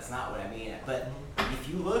racist and all. That's not what I mean. But if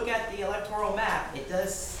you look at the electoral map, it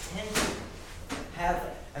does tend to have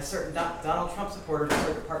a certain Donald Trump supporter in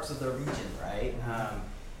certain parts of the region, right?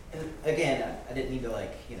 And again, I didn't mean to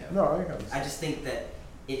No, I just think that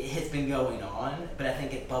it has been going on, but I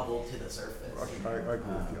think it bubbled to the surface. I agree with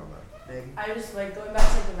you on that. I just going back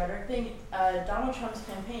to the rhetoric thing. Donald Trump's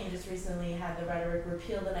campaign just recently had the rhetoric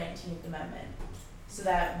repeal the 19th Amendment, so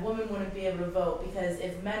that women wouldn't be able to vote, because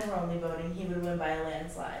if men were only voting, he would win by a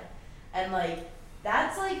landslide. And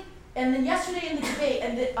that's and then yesterday in the debate,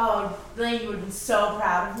 Lane, you would have been so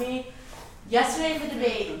proud of me. Yesterday in the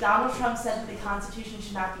debate, Donald Trump said that the Constitution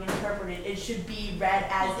should not be interpreted; it should be read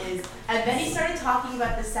as is. And then he started talking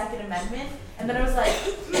about the Second Amendment. And then I was like,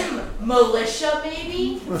 militia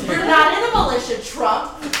maybe? You're not in a militia,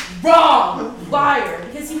 Trump. Wrong. Liar.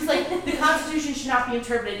 Because he was like, the Constitution should not be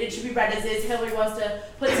interpreted. It should be read as is. Hillary wants to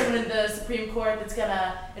put someone in the Supreme Court that's going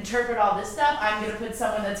to interpret all this stuff. I'm going to put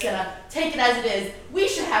someone that's going to take it as it is. We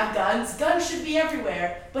should have guns. Guns should be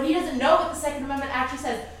everywhere. But he doesn't know what the Second Amendment actually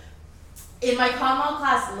says. In my common law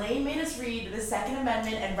class, Lane made us read the Second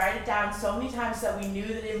Amendment and write it down so many times that we knew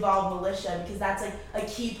that it involved militia, because that's a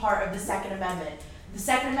key part of the Second Amendment. The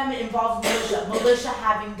Second Amendment involves militia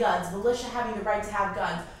having guns, militia having the right to have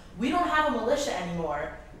guns. We don't have a militia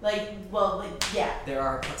anymore. Yeah. There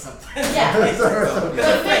are some. Yeah.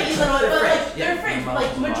 They're French.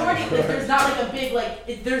 Majority, there's not a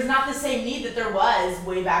big, there's not the same need that there was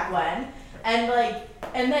way back when.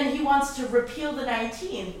 And then he wants to repeal the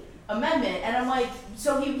 19th Amendment, and I'm like,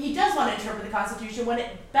 so he does want to interpret the Constitution when it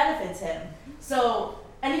benefits him. So,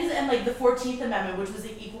 and the 14th Amendment, which was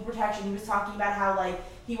equal protection, he was talking about how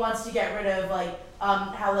he wants to get rid of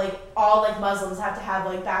how all Muslims have to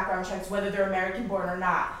have background checks whether they're American born or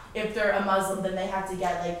not. If they're a Muslim, then they have to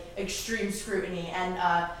get extreme scrutiny, and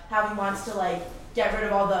how he wants to get rid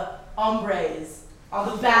of all the hombres, all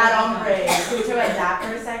the bad hombres. Can we talk about that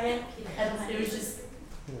for a second? And it was just,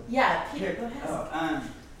 yeah, Peter, go ahead.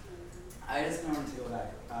 I just kind of want to go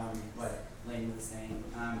back what Lane was saying.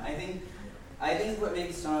 I think what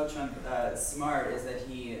makes Donald Trump smart is that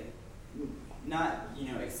he not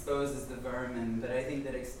exposes the vermin, but I think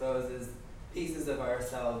that exposes pieces of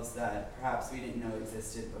ourselves that perhaps we didn't know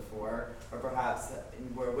existed before, or perhaps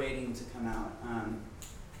were waiting to come out.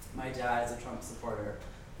 My dad is a Trump supporter,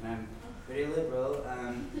 and I'm pretty liberal.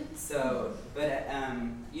 I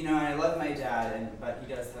love my dad, but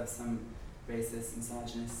he does have some racist,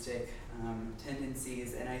 misogynistic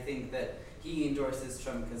tendencies, and I think that he endorses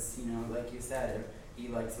Trump because, like you said, he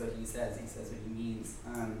likes what he says what he means.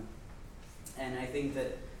 And I think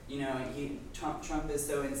that, Trump is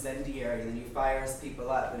so incendiary, and he fires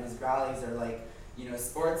people up, and his rallies are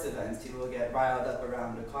sports events. People get riled up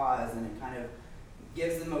around a cause, and it kind of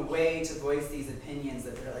gives them a way to voice these opinions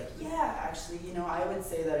that they're actually, I would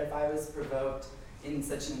say that if I was provoked in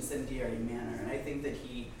such an incendiary manner. And I think that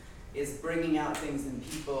he is bringing out things in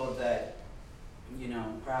people that,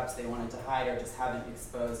 perhaps they wanted to hide or just haven't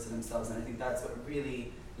exposed to themselves. And I think that's what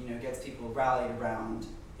really, gets people rallied around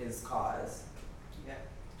his cause. Yeah.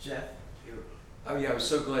 Jeff? Oh yeah, I was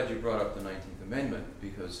so glad you brought up the 19th Amendment,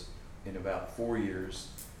 because in about 4 years,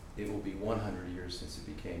 it will be 100 years since it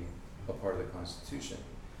became a part of the Constitution.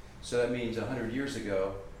 So that means 100 years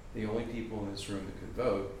ago, the only people in this room that could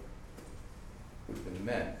vote would have been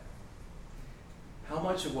the men.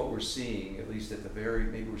 much of what we're seeing, at least at the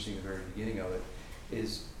maybe we're seeing the very beginning of it,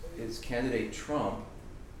 is candidate Trump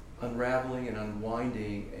unraveling and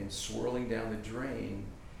unwinding and swirling down the drain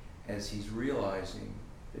as he's realizing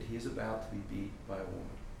that he is about to be beat by a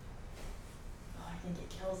woman. Oh, I think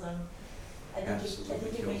it kills him. I think Absolutely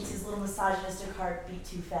it kills makes him. his little misogynistic heart beat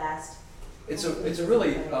too fast. It's a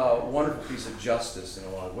really wonderful piece of justice in a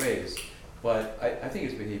lot of ways, but I think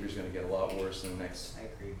his behavior is going to get a lot worse in the next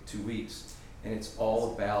 2 weeks. And it's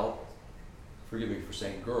all about, forgive me for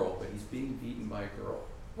saying girl, but he's being beaten by a girl.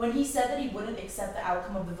 When he said that he wouldn't accept the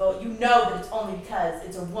outcome of the vote, you know that it's only because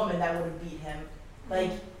it's a woman that would have beat him.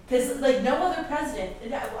 Like, because like no other president,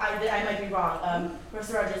 I might be wrong.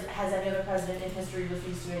 Professor Rogers, has any other president in history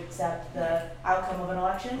refused to accept the outcome of an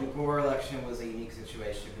election? The Gore election was a unique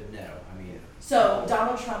situation, but no, I mean. So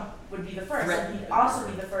Donald Trump would be the first, and he'd also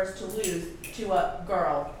be Threatened. the first to lose to a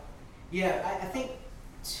girl. Yeah, I think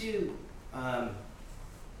too.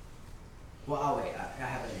 Well, I'll wait. I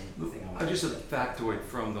have anything I want. Just a factoid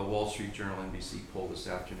from the Wall Street Journal NBC poll this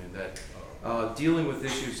afternoon that dealing with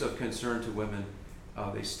issues of concern to women,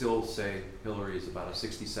 they still say Hillary is about a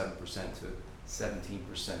 67% to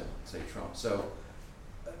 17%, say Trump. So,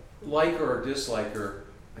 like her or dislike her,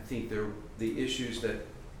 I think the issues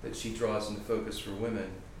that she draws into focus for women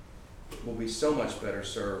will be so much better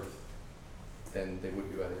served than they would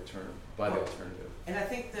be by the alternative. And I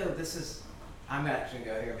think though I'm actually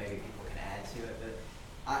going to go here. Maybe people can add to it,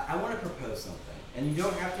 but I want to propose something. And you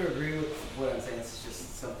don't have to agree with what I'm saying. It's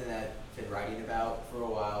just something that I've been writing about for a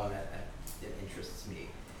while, and that it interests me.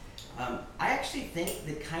 I actually think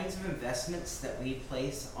the kinds of investments that we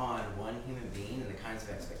place on one human being and the kinds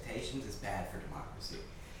of expectations is bad for democracy.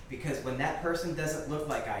 Because when that person doesn't look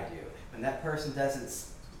like I do, when that person doesn't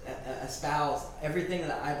espouse everything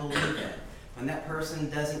that I believe in, when that person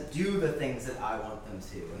doesn't do the things that I want them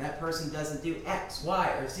to, when that person doesn't do X, Y,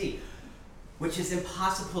 or Z, which is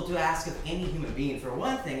impossible to ask of any human being for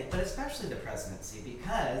one thing, but especially the presidency,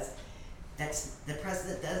 because the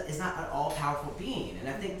president is not an all-powerful being. And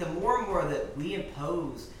I think the more and more that we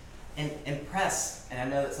impose and impress, and I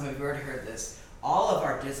know that some of you already heard this, all of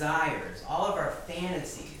our desires, all of our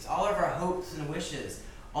fantasies, all of our hopes and wishes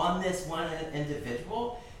on this one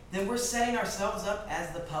individual, then we're setting ourselves up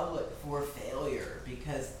as the public for failure,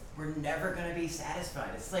 because we're never going to be satisfied.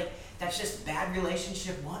 It's like, that's just bad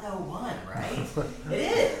relationship 101, right? It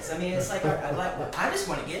is. I mean, it's like, I just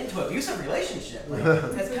want to get into an abusive relationship. Like,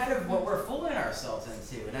 that's kind of what we're fooling ourselves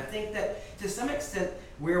into. And I think that to some extent,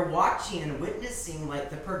 we're watching and witnessing like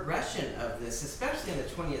the progression of this, especially in the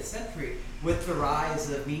 20th century, with the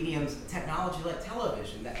rise of mediums, technology like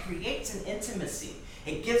television, that creates an intimacy.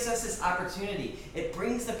 It gives us this opportunity. It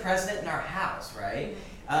brings the president in our house, right?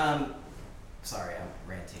 Sorry, I'm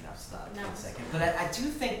ranting. I'll stop in a second. But I do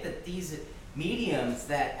think that these mediums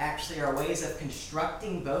that actually are ways of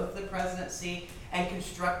constructing both the presidency and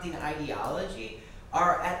constructing ideology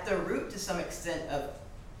are at the root to some extent of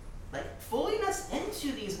like fooling us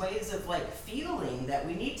into these ways of like feeling that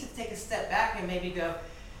we need to take a step back and maybe go,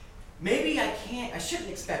 maybe I shouldn't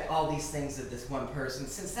expect all these things of this one person,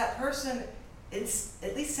 since that person is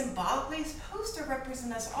at least symbolically supposed to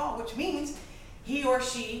represent us all, which means he or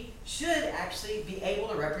she should actually be able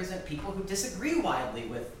to represent people who disagree widely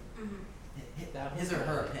with his or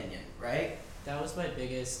her opinion, right? That was my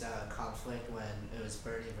biggest conflict when it was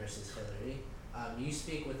Bernie versus Hillary. You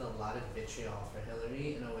speak with a lot of vitriol for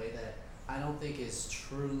Hillary in a way that I don't think is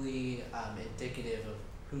truly indicative of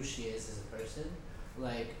who she is as a person.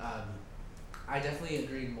 Like, I definitely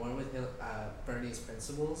agreed more with Bernie's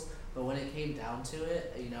principles, but when it came down to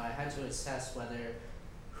it, I had to assess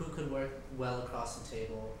who could work well across the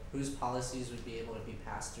table, whose policies would be able to be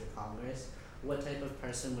passed through Congress, what type of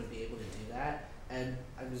person would be able to do that, and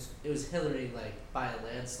it was Hillary, like, by a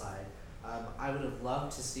landslide. I would have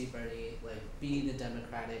loved to see Bernie, like, be the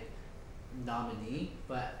Democratic nominee,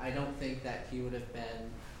 but I don't think that he would have been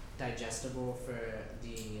digestible for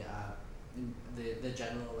the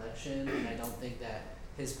general election, and I don't think that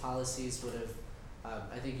his policies would have,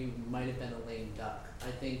 I think he might have been a lame duck. I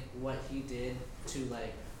think what he did to,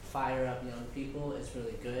 like, fire up young people is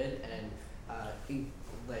really good, and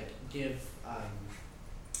give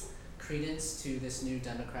credence to this new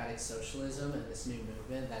democratic socialism and this new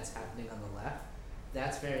movement that's happening on the left.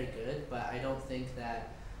 That's very good, but I don't think that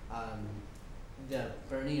the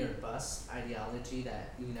Bernie or bust ideology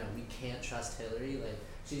that we can't trust Hillary, like,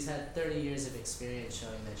 she's had 30 years of experience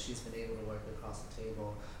showing that she's been able to work across the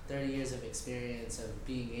table, 30 years of experience of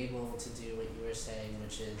being able to do what you were saying,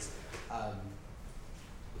 which is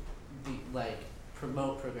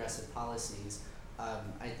promote progressive policies.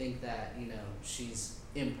 I think that she's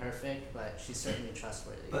imperfect, but she's certainly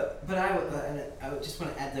trustworthy. But I would just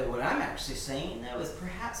want to add that what I'm actually saying though is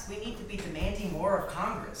perhaps we need to be demanding more of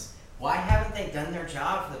Congress. Why haven't they done their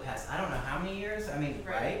job for the past, I don't know how many years? I mean,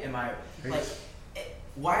 right? Am I, like,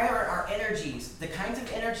 why are our energies, the kinds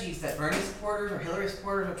of energies that Bernie supporters or Hillary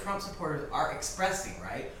supporters or Trump supporters are expressing,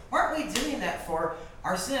 right? Why aren't we doing that for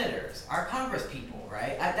our senators, our Congress people,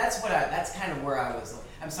 right? That's kind of where I was.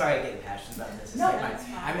 I'm sorry I get passionate about this. No,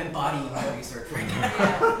 I'm embodying my research right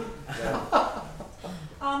now.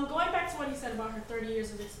 Going back to what he said about her 30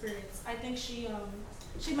 years of experience, I think she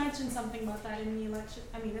mentioned something about that in the election.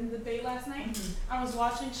 In the debate last night. Mm-hmm. I was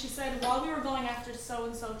watching. She said, while we were going after so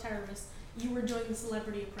and so terrorists, you were doing the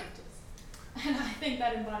Celebrity Apprentice, and I think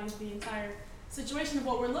that embodies the entire situation of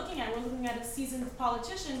what we're looking at. We're looking at a seasoned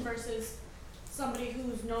politician versus somebody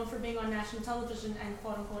who's known for being on national television and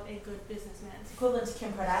quote unquote a good businessman. It's equivalent to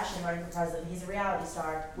Kim Kardashian running for president. He's a reality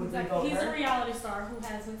star. Would we vote He's her? a reality star who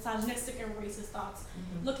has misogynistic and racist thoughts,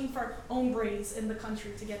 looking for hombres in the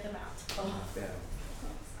country to get them out. Oh. Yeah.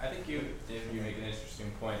 I think you make an interesting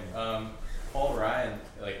point. Paul Ryan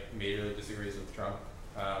majorly disagrees with Trump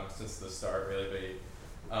since the start, really,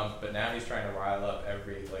 but now he's trying to rile up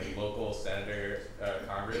every local senator,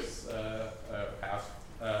 Congress, House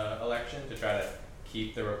election to try to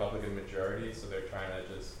keep the Republican majority. So they're trying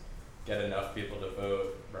to just get enough people to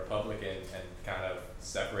vote Republican and kind of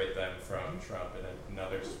separate them from Trump and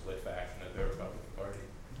another split faction of the Republican Party.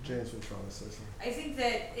 James was trying to say something. I think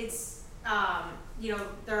that it's,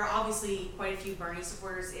 there are obviously quite a few Bernie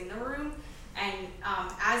supporters in the room, and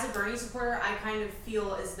as a Bernie supporter, I kind of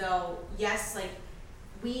feel as though, yes,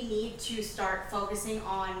 we need to start focusing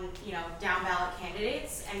on, down ballot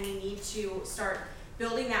candidates, and we need to start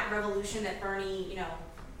building that revolution that Bernie,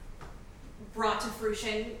 brought to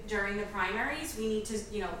fruition during the primaries. We need to,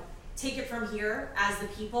 take it from here as the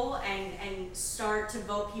people and start to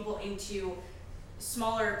vote people into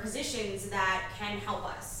smaller positions that can help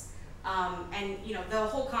us. The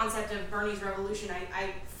whole concept of Bernie's revolution,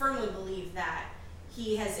 I firmly believe that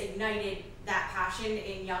he has ignited that passion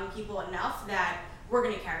in young people enough that we're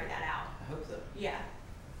going to carry that out. I hope so. Yeah.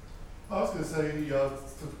 I was going to say,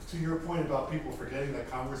 to your point about people forgetting that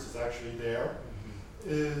Congress is actually there,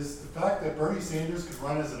 is the fact that Bernie Sanders could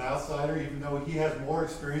run as an outsider, even though he has more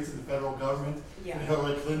experience in the federal government than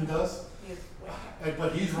Hillary Clinton does.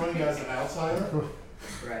 But he's running as an outsider.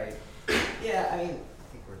 Right. Yeah, I mean,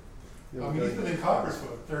 he's been in Congress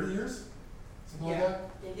for 30 years? Something like that?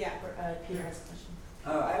 Yeah. Peter has a question.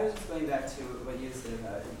 Oh, I was just going back to what you said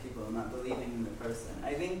about people not believing in the person.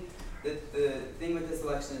 I think that the thing with this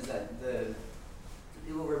election is that the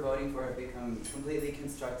people we're voting for have become completely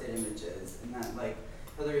constructed images, and that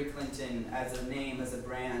Hillary Clinton as a name, as a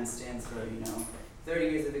brand, stands for 30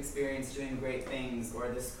 years of experience doing great things, or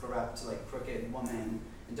this corrupt crooked woman.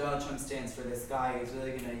 And Donald Trump stands for this guy who's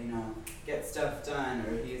really gonna get stuff done,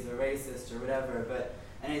 or he's a racist or whatever.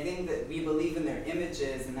 And I think that we believe in their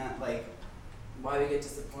images, and that why we get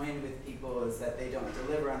disappointed with people is that they don't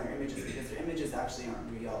deliver on their images, because their images actually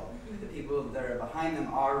aren't real. The people that are behind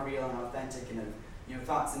them are real and authentic and have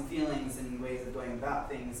thoughts and feelings and ways of going about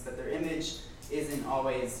things, but their image isn't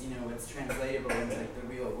always what's translatable into the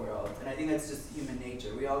real world. And I think that's just human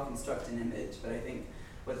nature. We all construct an image, but I think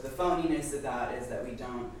what the phoniness of that is that we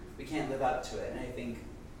can't live up to it, and I think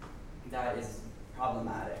that is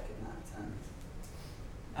problematic in that sense.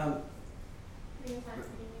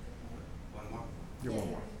 One more.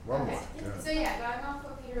 One more. So going off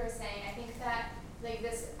what Peter was saying, I think that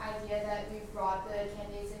this idea that we've brought the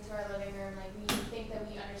candidates into our living room, we think that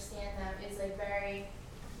we understand them, is very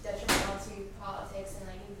detrimental to politics, and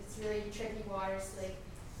it's really tricky waters to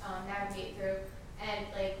navigate through. And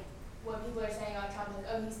what people are saying about Trump,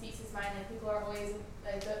 oh, he speaks his mind. People are always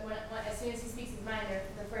as soon as he speaks his mind,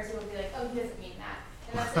 the first one will be oh, he doesn't mean that.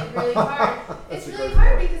 And that's really hard. It's really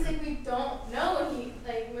hard because we don't know what he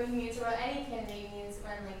means, or what any candidate means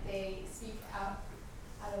when they speak out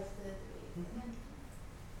of the debate.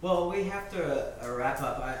 Well, we have to wrap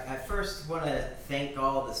up. I first want to thank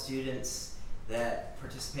all the students that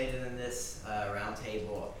participated in this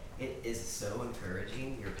roundtable. It is so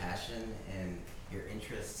encouraging, your passion and your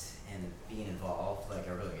interest in being involved. I'm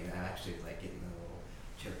actually getting a little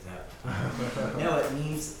choked up. No, it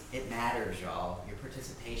means it matters, y'all. Your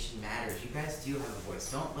participation matters. You guys do have a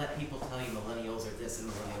voice. Don't let people tell you millennials are this and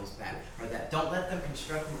millennials that or that. Don't let them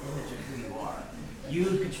construct an image of who you are. You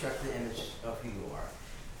construct the image of who you are.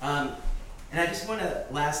 And I just want to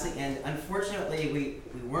lastly end, unfortunately, we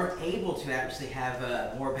weren't able to actually have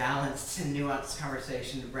a more balanced and nuanced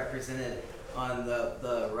conversation represented on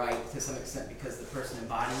the right to some extent, because the person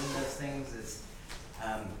embodying those things is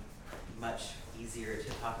much easier to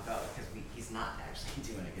talk about because he's not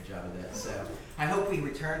actually doing a good job of this. So I hope we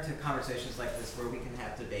return to conversations like this where we can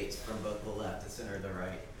have debates from both the left, the center, the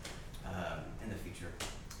right in the future.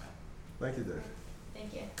 Thank you, Dave.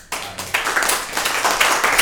 Thank you.